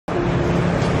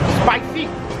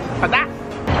for that.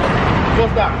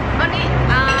 What's that? Money,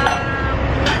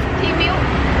 tea milk.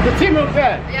 The tea milk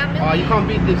there? Yeah, milk. Oh, you can't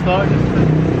beat this though.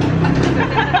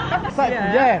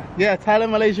 Yeah, Thailand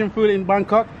Malaysian food in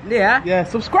Bangkok. Yeah,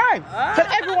 subscribe. Tell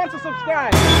everyone to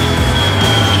subscribe.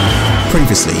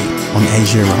 Previously on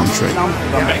Asia Round Trip.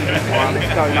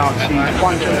 Let's go now to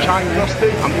One China.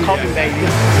 I'm coming, baby.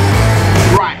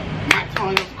 Right, my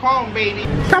time is calm, baby.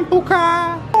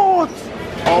 Kampuka. Oh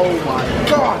my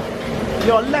god.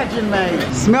 You're a legend,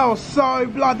 mate. Smells so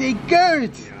bloody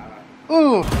good.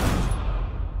 Ooh.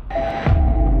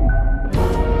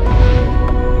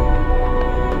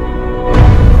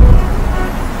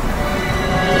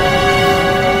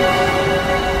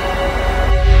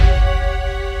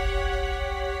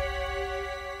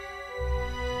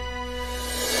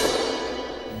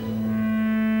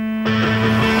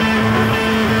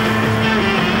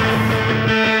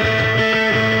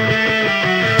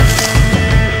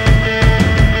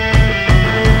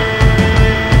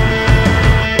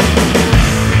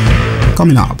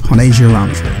 Coming up on Asia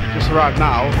Round Trip. Just arrived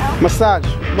now. Massage.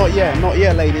 Not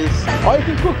yet, ladies. Oh, you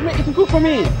can cook, mate. You can cook for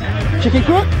me. Chicken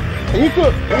cook? Can you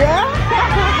cook? Yeah?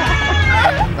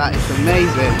 That is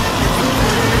amazing.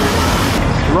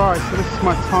 Right, so this is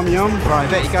my tom yum. Right,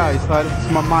 there you go. So this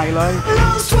is my Milo.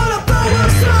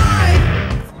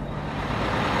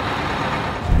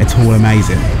 It's all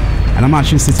amazing. And I'm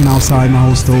actually sitting outside my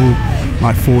hostel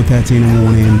like 4:30 in the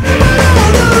morning.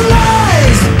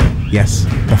 Yes,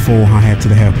 before I head to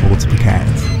the airport to Phuket.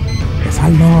 Yes, I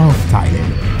love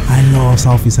Thailand. I love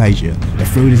Southeast Asia. The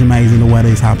food is amazing, the weather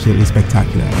is absolutely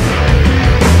spectacular.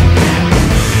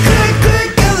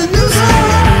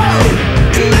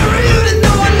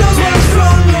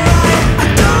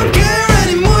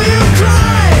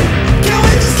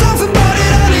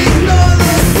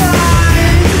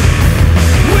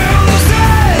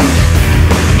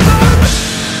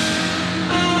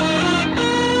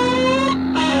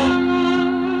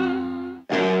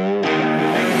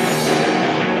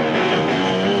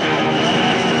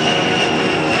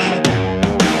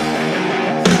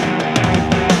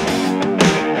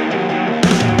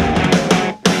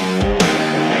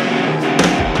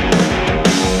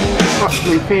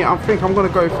 I think I'm going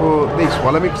to go for this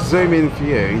one. Let me zoom in for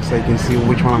you so you can see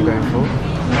which one I'm going for.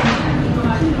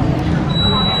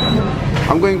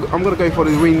 I'm going to go for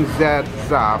the Wing Z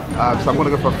Zav. So I'm going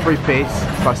to go for a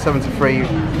 3-piece, like 73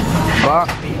 baht.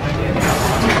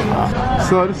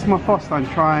 So this is my first time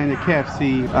trying the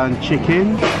KFC and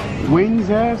chicken wings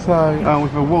there. So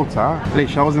with the water.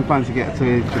 Literally, I wasn't planning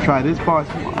to try this, but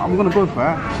I'm going to go for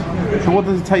it. So what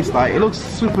does it taste like? It looks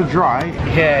super dry.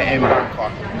 Here in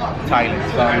Bangkok, Thailand.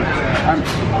 So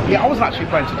yeah, I wasn't actually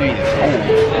planning to do this.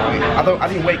 I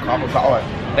didn't wake up. I was like, oh,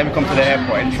 let me come to the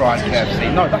airport and try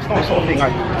KFC. No, that's not the sort of thing I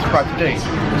tried to do. It's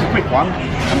a quick one,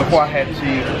 and before I head to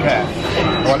Phuket.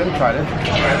 Well, let me try this.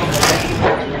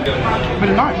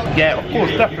 Really nice. Yeah, of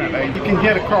course, definitely. You can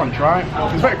hear the crunch, right?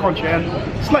 It's very crunchy and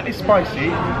slightly spicy.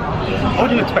 I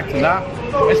wasn't expecting that.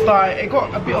 It's like it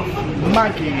got a bit of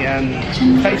Maggi and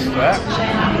taste to it,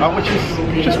 which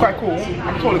is just quite cool.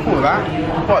 I'm totally cool with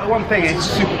that. But the one thing is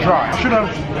super dry. I should have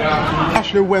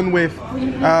actually went with,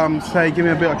 say, give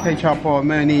me a bit of ketchup or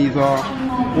mayonnaise or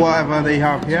whatever they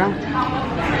have here.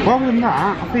 But other than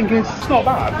that, I think it's not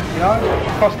bad. You know,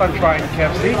 first time trying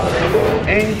KFC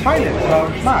in Thailand, so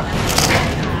it's mad.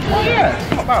 Oh yeah,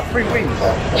 it's not bad. 3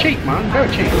 wings, cheap man, very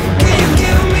cheap.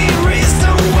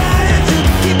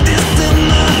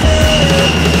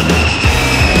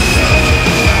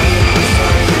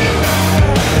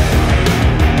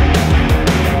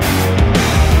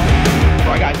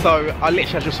 So I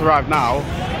literally just arrived now.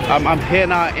 I'm here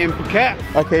now in Phuket.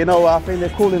 Okay, you know what? I think they're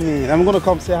calling me. I'm gonna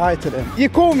come say hi to them. You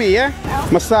call me, yeah?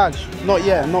 Massage. Not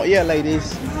yet,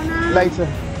 ladies. Later.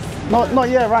 Not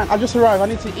yet, right? I just arrived. I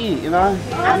need to eat, you know?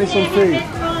 I need some food.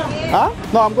 Huh?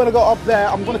 No, I'm gonna go up there.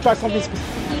 I'm gonna try something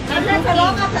specific.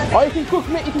 Oh, you can cook,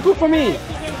 mate. You can cook for me.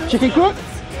 Chicken cook?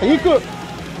 Can you cook?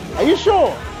 Are you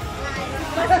sure?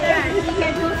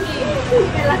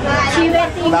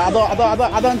 No,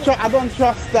 I don't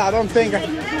trust that. I don't think.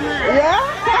 Yeah.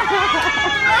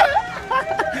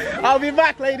 I'll be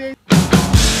back, lady.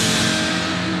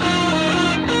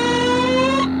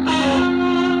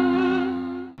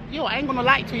 Yo, I ain't gonna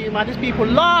lie to you, man. These people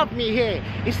love me here.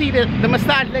 You see the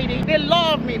massage lady, they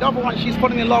love me. The other one, she's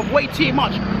falling in love way too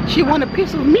much. She want a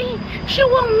piece of me. She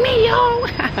want me, yo.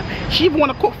 She even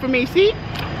wanna cook for me. See?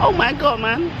 Oh my god,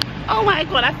 man. Oh my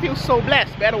god, I feel so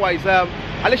blessed. But otherwise, I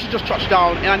literally just touched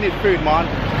down and I need food, man.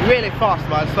 Really fast,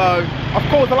 man. So, of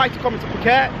course, I like to come to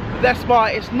Phuket. That's why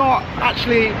it's not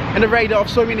actually in the radar of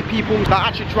so many people that are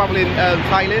actually traveling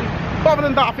Thailand. But other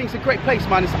than that, I think it's a great place,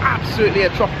 man. It's absolutely a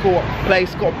tropical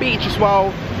place. Got a beach as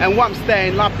well, and where I'm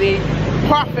staying, Labdi,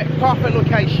 perfect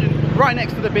location, right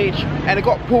next to the beach, and it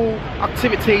got pool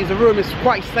activities. The room is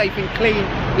quite safe and clean.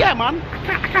 Yeah, man,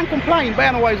 I can't complain. But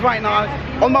anyways, right now,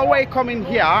 on my way coming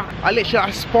here,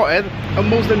 I spotted a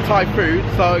Muslim Thai food,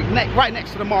 so right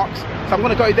next to the mosque. So I'm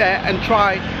gonna go there and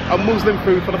try a Muslim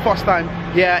food for the first time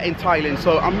here in Thailand.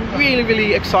 So I'm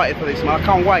really excited for this, man. I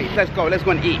can't wait. Let's go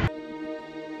and eat.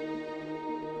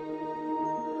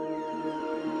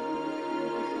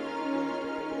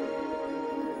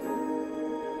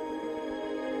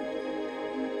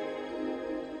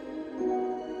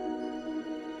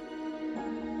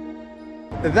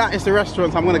 That is the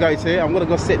restaurant I'm gonna go to. I'm gonna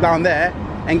go sit down there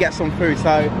and get some food.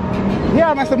 So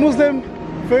yeah, that's the Muslim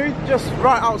food just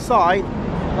right outside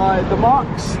the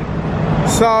mosque.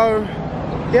 So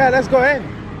yeah, let's go in.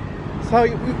 So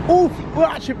well,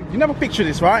 actually, you never picture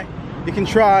this, right? You can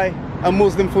try a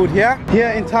Muslim food here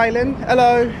in Thailand.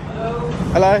 Hello.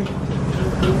 Hello.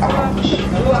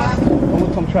 I'm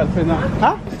gonna come try the food now.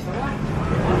 Huh?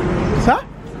 Sir?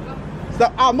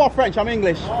 So, I'm not French, I'm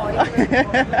English.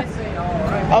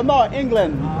 I'm not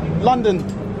England, London.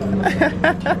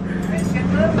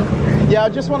 Yeah, I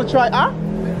just want to try.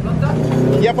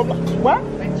 Yeah, from where?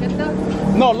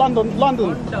 No, London.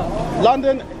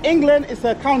 London. England is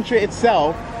a country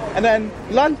itself, and then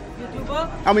London.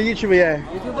 I'm a YouTuber, yeah.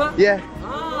 YouTuber? Yeah.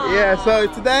 Ah. Yeah. So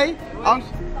today, I'm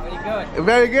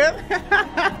very good.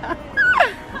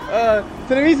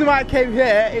 So the reason why I came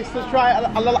here is to try a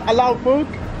halal food.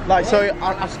 Like, so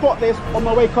I spot this on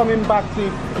my way coming back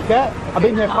to Phuket. I've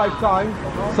been here 5 times,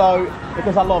 so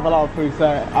because I love halal food, so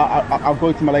I'll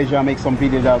go to Malaysia and make some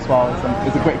videos there as well.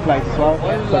 It's a great place as well.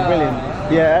 So brilliant.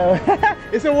 Yeah,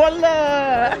 it's a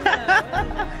wallah.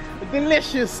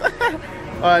 Delicious.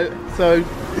 Alright, so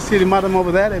you see the madam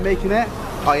over there, they're making it.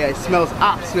 Oh yeah, it smells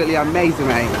absolutely amazing,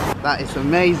 mate. That is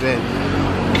amazing.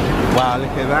 Wow,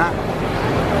 look at that.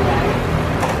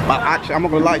 But actually, I'm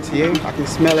not gonna lie to you, I can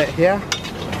smell it here.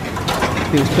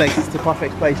 This place is the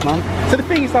perfect place, man. So the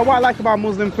thing is that what I like about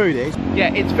Muslim food is,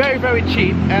 yeah, it's very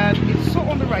cheap and it's so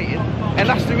underrated, and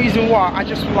that's the reason why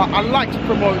I like to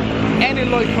promote any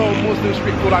local Muslim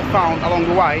street food I found along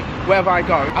the way, wherever I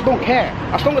go. I don't care,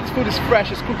 as long as the food is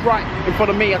fresh, it's cooked right in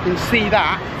front of me, I can see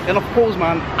that, and of course,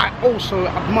 man, I also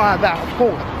admire that. Of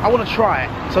course, I want to try it.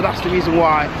 So that's the reason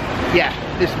why, yeah,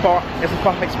 this spot is a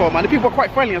perfect spot, man. The people are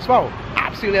quite friendly as well.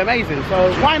 Absolutely amazing,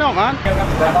 so why not, man?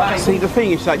 See, the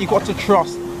thing is that you got to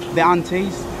trust the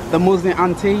aunties, the Muslim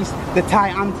aunties, the Thai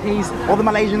aunties, or the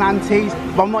Malaysian aunties.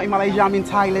 But I'm not in Malaysia, I'm in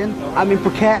Thailand, I'm in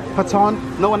Phuket Patong.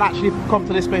 No one actually come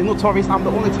to this place, no tourists, I'm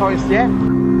the only tourist here.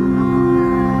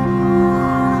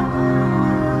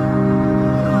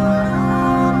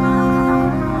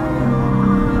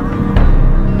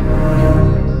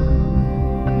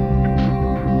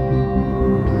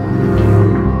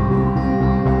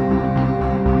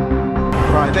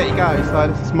 There you go, so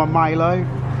this is my Milo.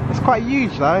 It's quite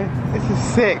huge though. This is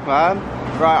sick, man.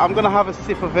 Right, I'm gonna have a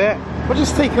sip of it. But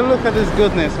just take a look at this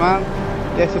goodness, man.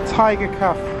 Yeah, it's a Tiger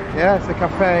Cafe. Yeah, it's a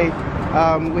cafe,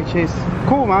 which is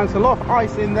cool, man. It's a lot of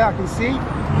ice in there, I can see.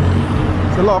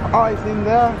 It's a lot of ice in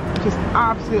there. Just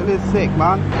absolutely sick,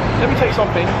 man. Let me tell you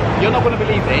something. You're not gonna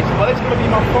believe this, but it's gonna be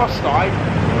my first time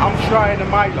I'm trying a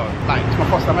Milo. Like, it's my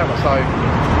first time ever, so.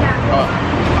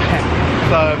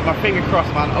 So my finger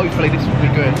crossed, man. Hopefully this will be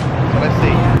good. So let's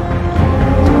see.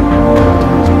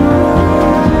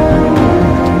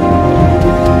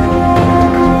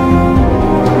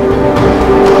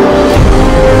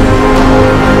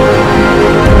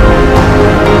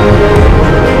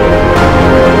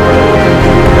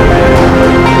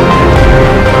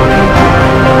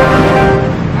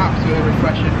 Absolutely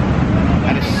refreshing,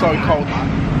 and it's so cold, man.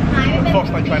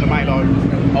 First time trying a Milo.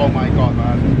 Oh my god,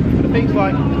 man. Things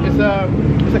like it's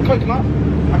a coconut.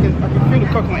 I can feel the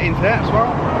coconut in there as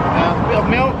well. A bit of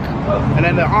milk, and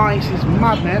then the ice is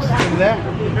madness in there.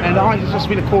 And the ice is just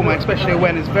really cool, man, especially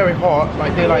when it's very hot,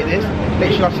 like day like this.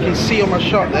 Literally, as you can see on my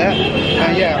shot there.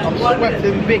 And yeah, I'm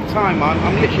sweating big time, man.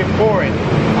 I'm literally pouring.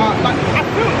 Like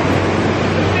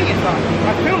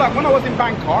I feel like when I was in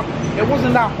Bangkok, it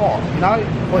wasn't that hot, you know.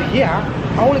 But here,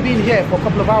 I've only been here for a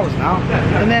couple of hours now,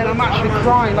 and then I'm actually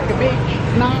crying like a bitch.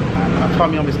 My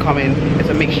tom yum is coming. It's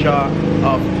a mixture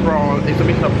of prawns. It's a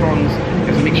mixture of prawns.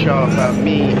 It's a mixture of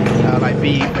meat, like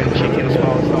beef and chicken as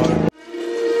well. So.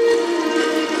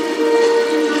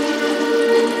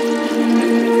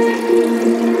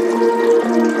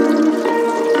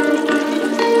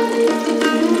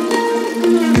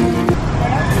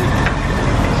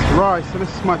 Right, so this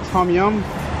is my tom yum.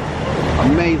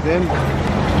 Amazing.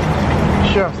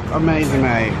 Just amazing,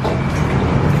 mate.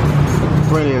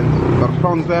 Brilliant. Got the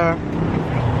prawns there.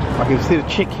 I can see the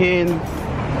chicken.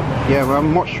 Yeah, we have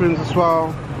mushrooms as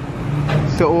well.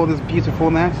 See all this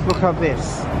beautifulness. Look at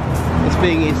this. This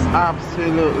thing is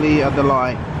absolutely a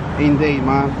delight. Indeed,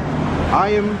 man.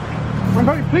 I'm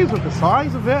very pleased with the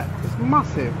size of it. It's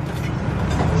massive.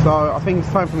 So I think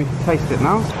it's time for me to taste it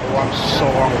now. Oh, I'm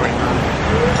so hungry, man.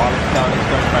 Oh, let's go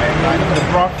for it. Look at the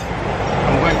broth.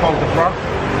 I'm going for the broth.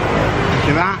 Look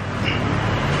at that.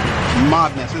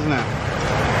 Madness, isn't it?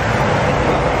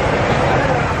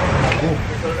 Ooh.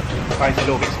 Spicy, a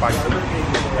little bit spicy.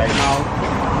 Okay, now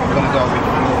I'm gonna go with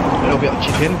a little bit of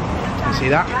chicken. You see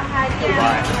that?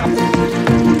 Right.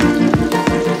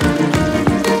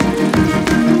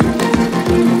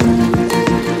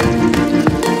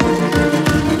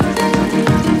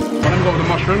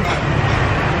 Mushroom.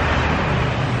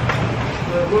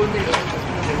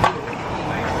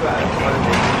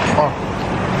 Oh,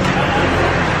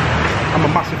 I'm a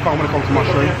massive fan when it comes to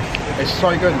mushroom. It's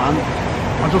so good, man.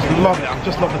 I just love it. I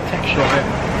just love the texture of it.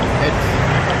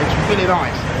 It's really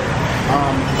nice.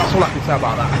 That's all I can say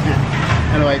about that.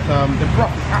 Anyway, the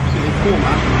broth is absolutely cool,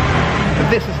 man.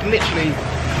 But this is literally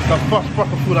the first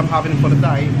proper food I'm having for the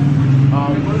day.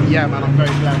 Yeah, man, I'm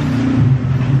very blessed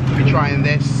to be trying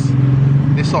this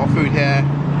sort of food here,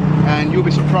 and you'll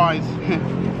be surprised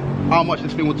how much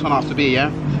this thing will turn out to be. Yeah.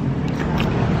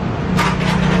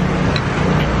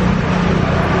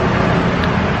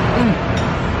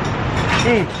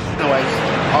 Anyways,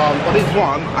 for this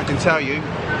one, I can tell you,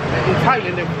 in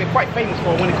Thailand they're quite famous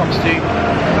for when it comes to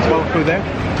as well food there.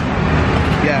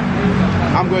 Yeah,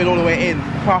 I'm going all the way in.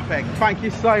 Perfect. Thank you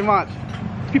so much.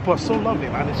 People are so lovely,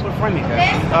 man. They're so friendly here.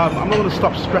 I'm not going to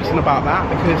stop stressing about that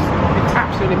because it's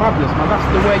absolutely marvelous, man. That's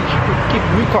the way you should keep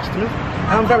new customers.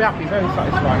 And I'm very happy, very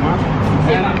satisfied, man.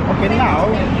 And okay,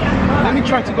 now let me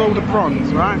try to go with the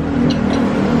prawns, right?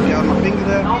 Yeah, my finger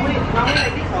there.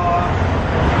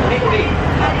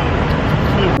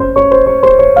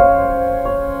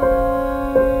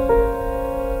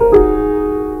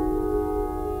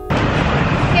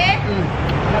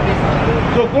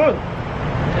 So good.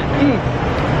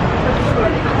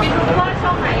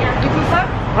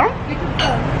 Huh?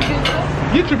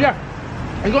 YouTube, yeah.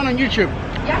 I'm going on YouTube.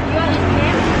 Yeah,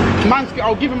 Mansky,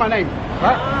 I'll give you my name.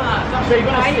 Right? So you're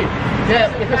gonna see.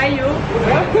 Yeah. Are you?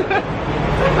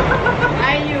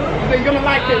 So you're gonna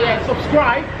like it, yeah.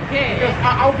 Subscribe. Okay. Because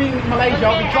I'll be in Malaysia.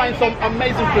 I'll be trying some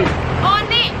amazing food.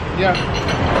 Only. Yeah.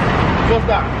 What's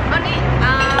that? Only.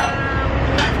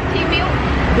 Tea milk.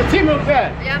 The tea milk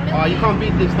there. Yeah. Oh, you can't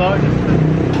beat this though.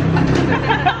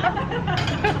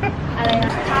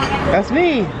 That's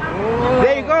me. Oh.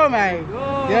 There you go, mate.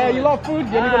 Oh. Yeah, you love food.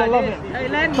 You're gonna love it.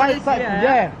 Thailand,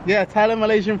 Malaysia. Yeah, Thailand,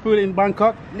 Malaysian food in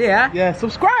Bangkok. Yeah. Yeah,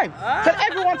 subscribe. Tell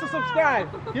everyone to subscribe.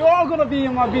 You're all gonna be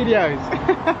in my videos.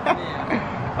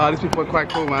 These people are quite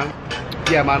cool, man.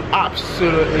 Yeah, man,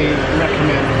 absolutely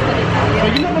recommend.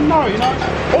 But you never know, you know.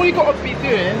 All you gotta be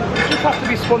doing, you just have to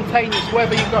be spontaneous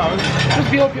wherever you go. Just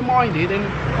be open-minded, and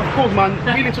of course, man,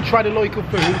 willing to try the local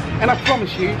food. And I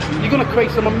promise you, you're gonna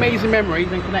create some amazing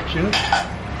memories and connections.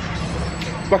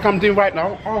 Like I'm doing right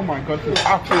now. Oh my god, this is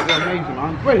absolutely amazing,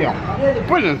 man. Brilliant.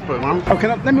 Brilliant food, man. Okay,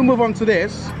 now, let me move on to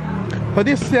this. But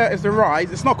this is the rice.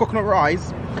 It's not coconut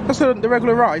rice. That's the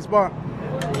regular rice, but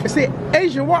you see,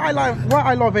 Asia, what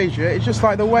I love Asia, it's just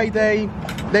like the way they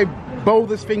bowl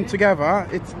this thing together.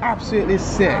 It's absolutely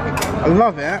sick. I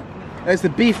love it. There's the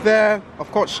beef there,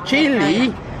 of course,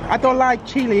 chili. I don't like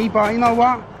chili, but you know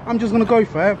what? I'm just gonna go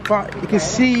for it. But you can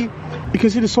see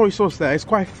the soy sauce there. It's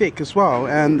quite thick as well,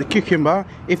 and the cucumber.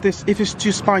 If it's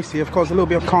too spicy, of course, a little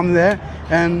bit of corn there,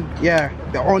 and yeah,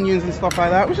 the onions and stuff like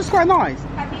that, which is quite nice.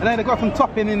 And then they got some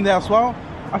topping in there as well.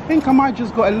 I think I might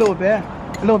just got a little bit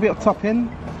of topping,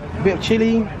 a bit of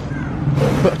chili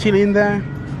in there,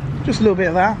 just a little bit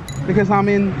of that, because I'm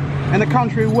in a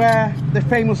country where the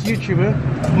famous YouTuber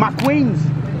McQueen's,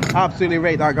 I absolutely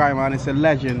rate that guy, man. It's a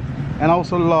legend. And I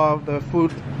also love the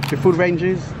food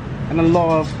ranges, and I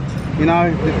love, you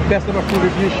know, the best of a food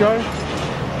review show.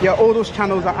 Yeah, all those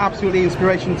channels are absolutely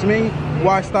inspiration to me,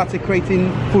 why I started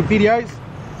creating food videos.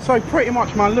 So pretty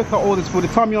much, man, look at all this food. The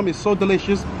tom yum is so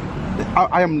delicious.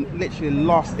 I am literally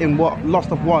lost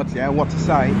of words, yeah, what to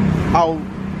say. How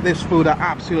this food are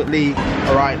absolutely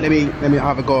all right. Let me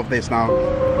have a go of this now.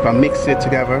 If I mix it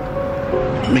together,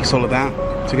 mix all of that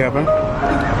together,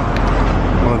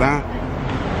 all of that.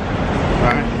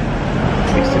 All right,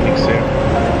 mix it.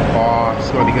 Oh,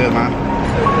 it's gonna be good, man.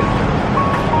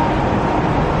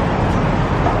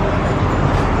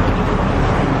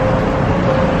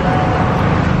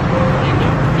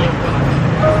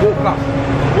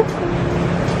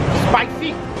 Spicy.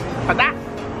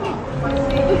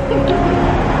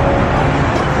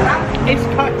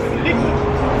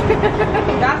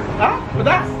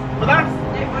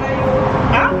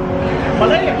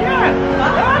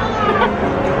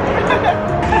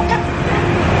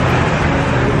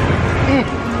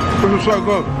 This is so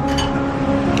good.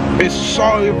 It's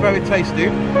so very tasty.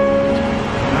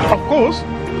 Of course,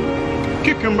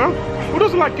 cucumber. Who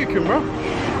doesn't like cucumber?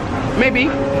 Maybe,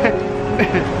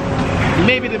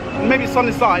 maybe it's on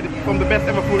the side from the best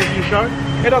ever food review show.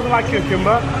 It doesn't like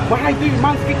cucumber, but I do.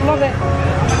 Man, people love it.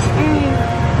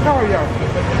 Oh yeah,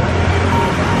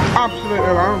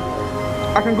 absolutely, man.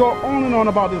 I can go on and on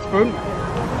about this food.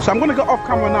 So I'm gonna go off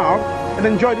camera now and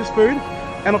enjoy this food.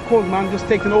 And of course, man, just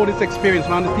taking all this experience,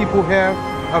 man. The people here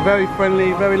are very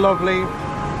friendly, very lovely,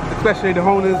 especially the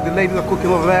owners, the ladies are cooking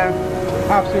over there.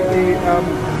 Absolutely,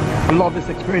 I love this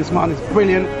experience, man. It's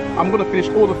brilliant. I'm gonna finish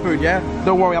all the food, yeah?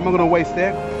 Don't worry, I'm not gonna waste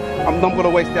it. I'm not gonna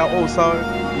waste it also.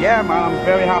 Yeah, man, I'm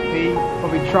very happy for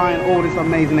be trying all this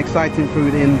amazing, exciting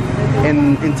food in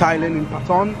Thailand, in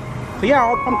Patong. So yeah,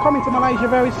 I'm coming to Malaysia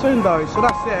very soon though, so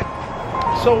that's it.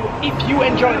 So if you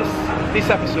enjoyed this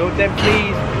episode, then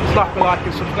please slap a like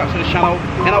and subscribe to the channel,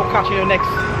 and I'll catch you in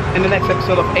the next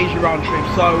episode of Asia Round Trip.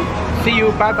 So see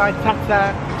you, bye bye,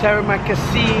 tata, terima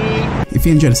kasih. If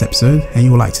you enjoyed this episode and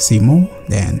you would like to see more,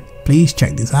 then please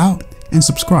check this out and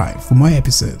subscribe for more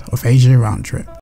episodes of Asia Round Trip.